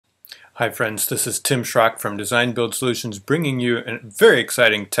Hi friends, this is Tim Schrock from Design Build Solutions bringing you a very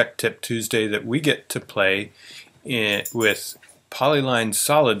exciting Tech Tip Tuesday that we get to play with Polyline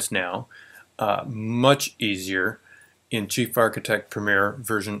solids now, much easier in Chief Architect Premiere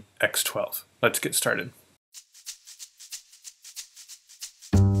version X12. Let's get started.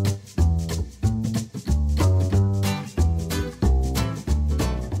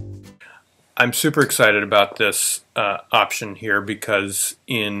 I'm super excited about this option here because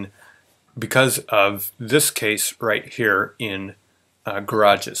of this case right here in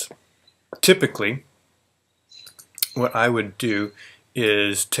garages. Typically, what I would do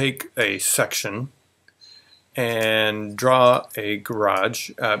is take a section and draw a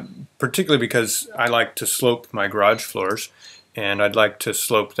garage, particularly because I like to slope my garage floors, and I'd like to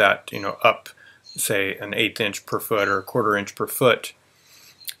slope that, up, say, an 1/8 inch per foot or a 1/4 inch per foot.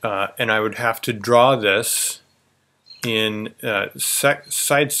 And I would have to draw this in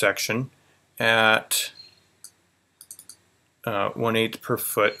side section at 1/8 per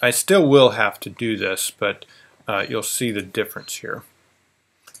foot. I still will have to do this, but you'll see the difference here.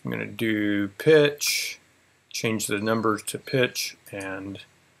 I'm going to do pitch, change the numbers to pitch, and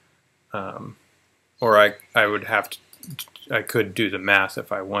or I would have to, I could do the math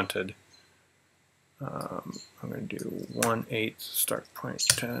if I wanted. I'm going to do 1/8 start point,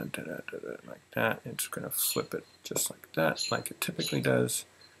 like that. It's going to flip it just like that, like it typically does.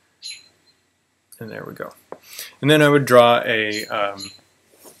 And there we go. And then I would draw a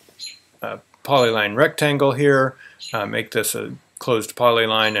polyline rectangle here, make this a closed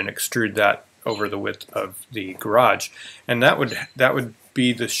polyline, and extrude that over the width of the garage. And that would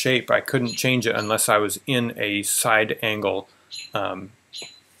be the shape. I couldn't change it unless I was in a side angle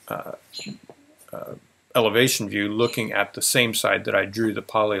elevation view looking at the same side that I drew the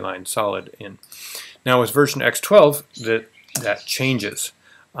polyline solid in. Now with version X12 that changes.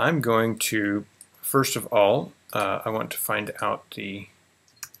 I'm going to, first of all, I want to find out the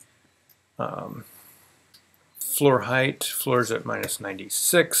floor height. Floor's at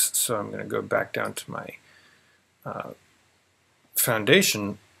 -96, so I'm going to go back down to my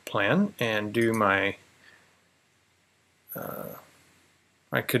foundation plan and do my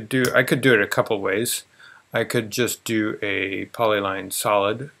I could do it a couple ways. I could just do a polyline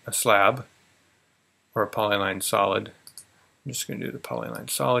solid, a slab, or a polyline solid. I'm just going to do the polyline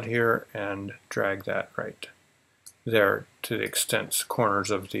solid here and drag that right there to the extent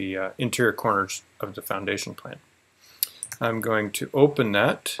corners of the interior corners of the foundation plan. I'm going to open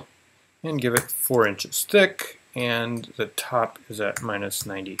that and give it 4 inches thick, and the top is at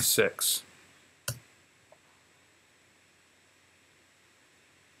 -96.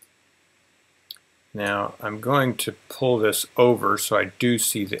 Now I'm going to pull this over so I do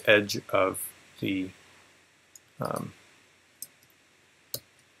see the edge of the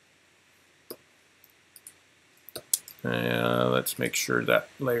let's make sure that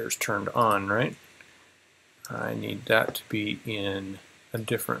layer's turned on, right? I need that to be in a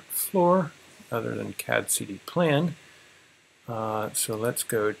different floor other than CAD CD plan. So let's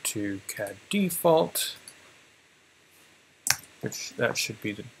go to CAD default, which that should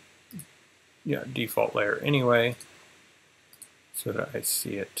be the default layer anyway, so that I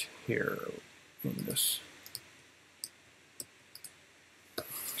see it here in this.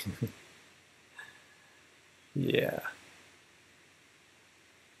 Yeah.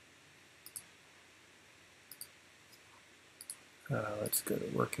 Let's go to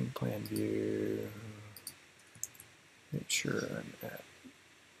working plan view. Make sure I'm at,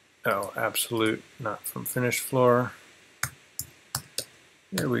 absolute, not from finished floor.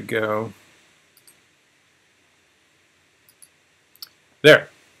 There we go. There.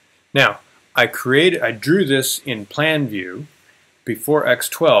 Now, I drew this in plan view. Before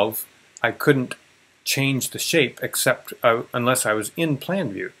X12, I couldn't change the shape except unless I was in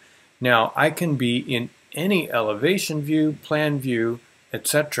plan view. Now, I can be in any elevation view, plan view,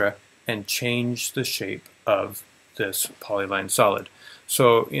 etc., and change the shape of this polyline solid.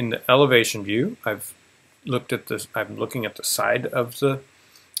 So in the elevation view, I've looked at this. I'm looking at the side of the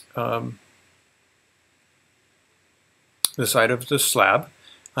slab.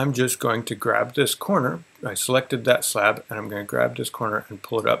 I'm just going to grab this corner. I selected that slab, and I'm going to grab this corner and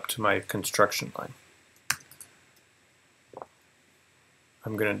pull it up to my construction line.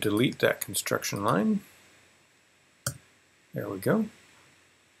 I'm going to delete that construction line. There we go.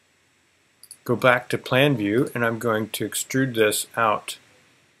 Go back to plan view, and I'm going to extrude this out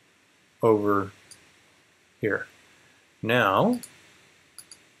over here. Now,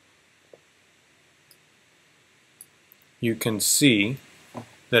 you can see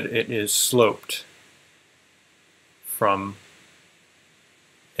that it is sloped from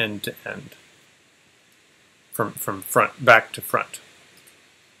end to end, from front back to front.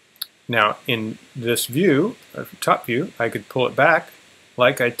 Now in this view, top view, I could pull it back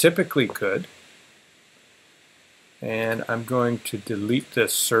like I typically could, and I'm going to delete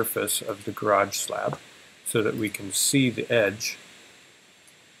this surface of the garage slab so that we can see the edge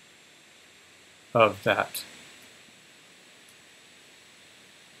of that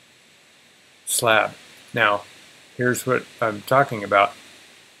slab. Now here's what I'm talking about.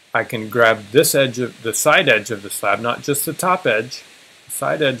 I can grab this edge of the side edge of the slab, not just the top edge, the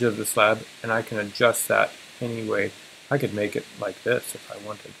side edge of the slab, and I can adjust that any way. I could make it like this if I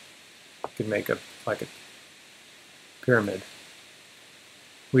wanted. I could make it like a pyramid.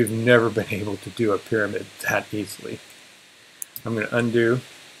 We've never been able to do a pyramid that easily. I'm going to undo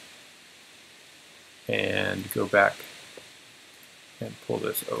and go back and pull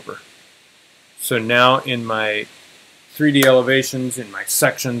this over. So now in my 3D elevations, in my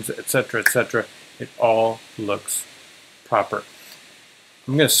sections, etc., it all looks proper.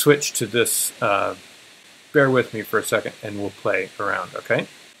 I'm going to switch to this, bear with me for a second, and we'll play around, okay?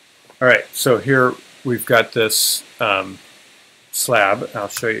 All right, so here we've got this slab. I'll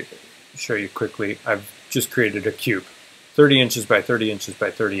show you quickly. I've just created a cube, 30 inches by 30 inches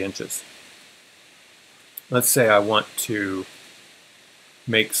by 30 inches. Let's say I want to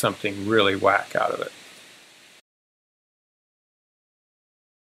make something really whack out of it.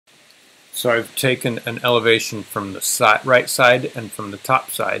 So I've taken an elevation from the right side and from the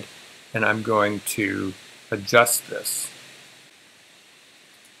top side, and I'm going to adjust this.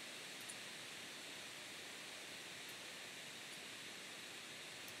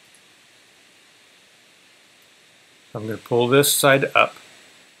 I'm going to pull this side up.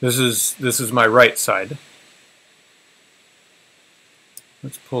 This is my right side.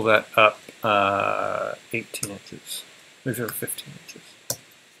 Let's pull that up 18 inches. Maybe 15 inches.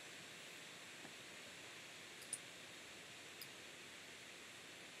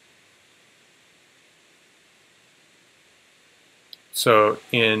 So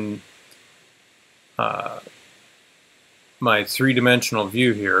in my three-dimensional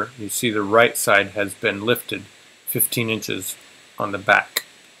view here, you see the right side has been lifted 15 inches on the back.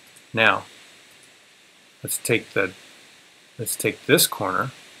 Now, let's take this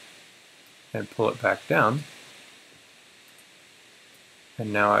corner and pull it back down.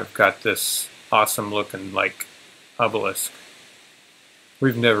 And now I've got this awesome looking like obelisk.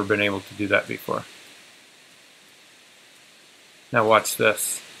 We've never been able to do that before. Now watch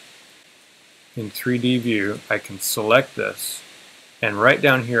this. In 3D view, I can select this, and right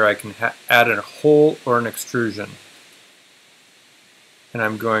down here I can add a hole or an extrusion. And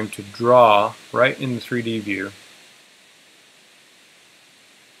I'm going to draw right in the 3D view.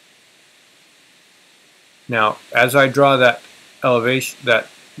 Now, as I draw that elevation, what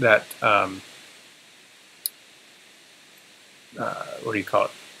do you call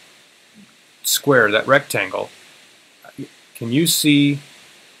it? Square, that rectangle. Can you see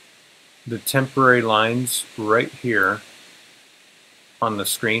the temporary lines right here on the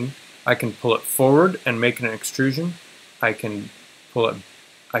screen? I can pull it forward and make an extrusion. I can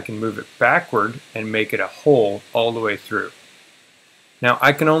move it backward and make it a hole all the way through. Now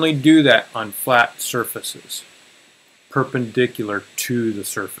I can only do that on flat surfaces, perpendicular to the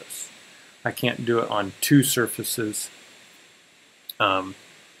surface. I can't do it on two surfaces. I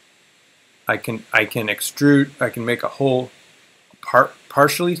can extrude. I can make a hole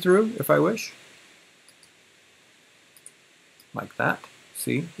partially through if I wish, like that.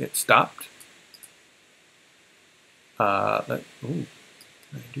 See, it stopped. Ooh, can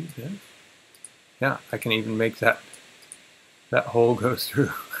I do this? Yeah, I can even make that hole go through.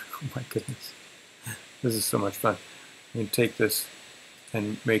 Oh my goodness, this is so much fun. I'm going to take this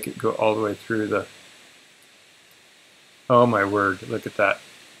and make it go all the way through the. Oh my word! Look at that.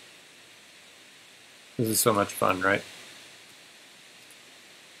 This is so much fun, right?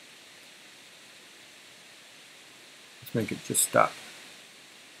 Let's make it just stop.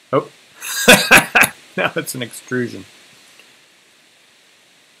 Oh, now it's an extrusion.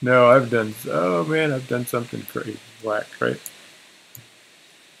 No, oh man, I've done something crazy whack, right?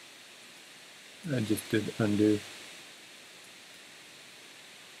 I just did undo.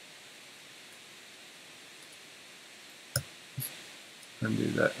 Undo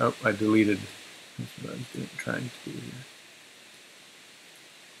that. Oh, I deleted. That's what I was trying to do here.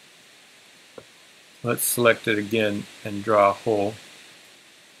 Let's select it again and draw a hole.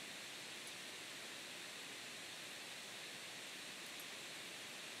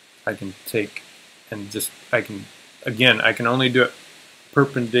 I can take and just, I can only do it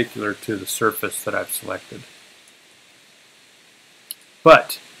perpendicular to the surface that I've selected.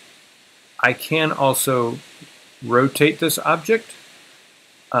 But I can also rotate this object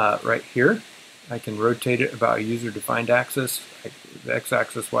right here. I can rotate it about a user-defined axis, like the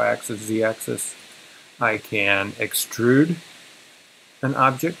x-axis, y-axis, z-axis. I can extrude an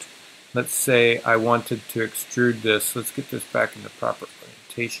object. Let's say I wanted to extrude this. Let's get this back in the proper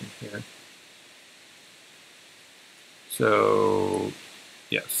orientation here. So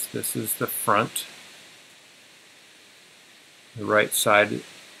yes, this is the front. The right side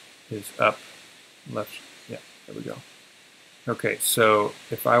is up, left, yeah, there we go. Okay, so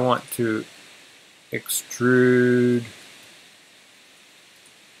if I want to extrude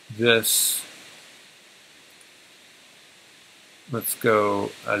this, let's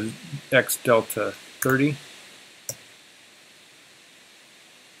go X delta 30.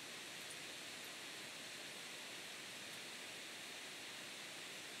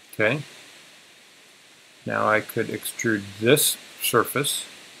 Okay. Now I could extrude this surface.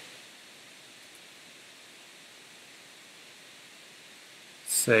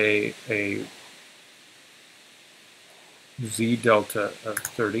 Say a Z delta of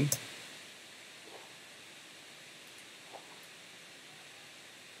 30.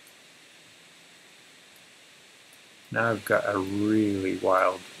 Now I've got a really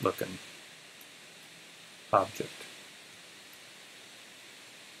wild looking object.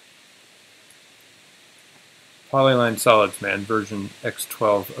 Polyline Solids, man, version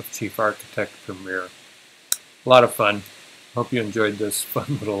X12 of Chief Architect Premiere. A lot of fun. Hope you enjoyed this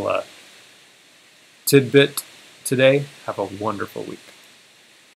fun little tidbit today. Have a wonderful week.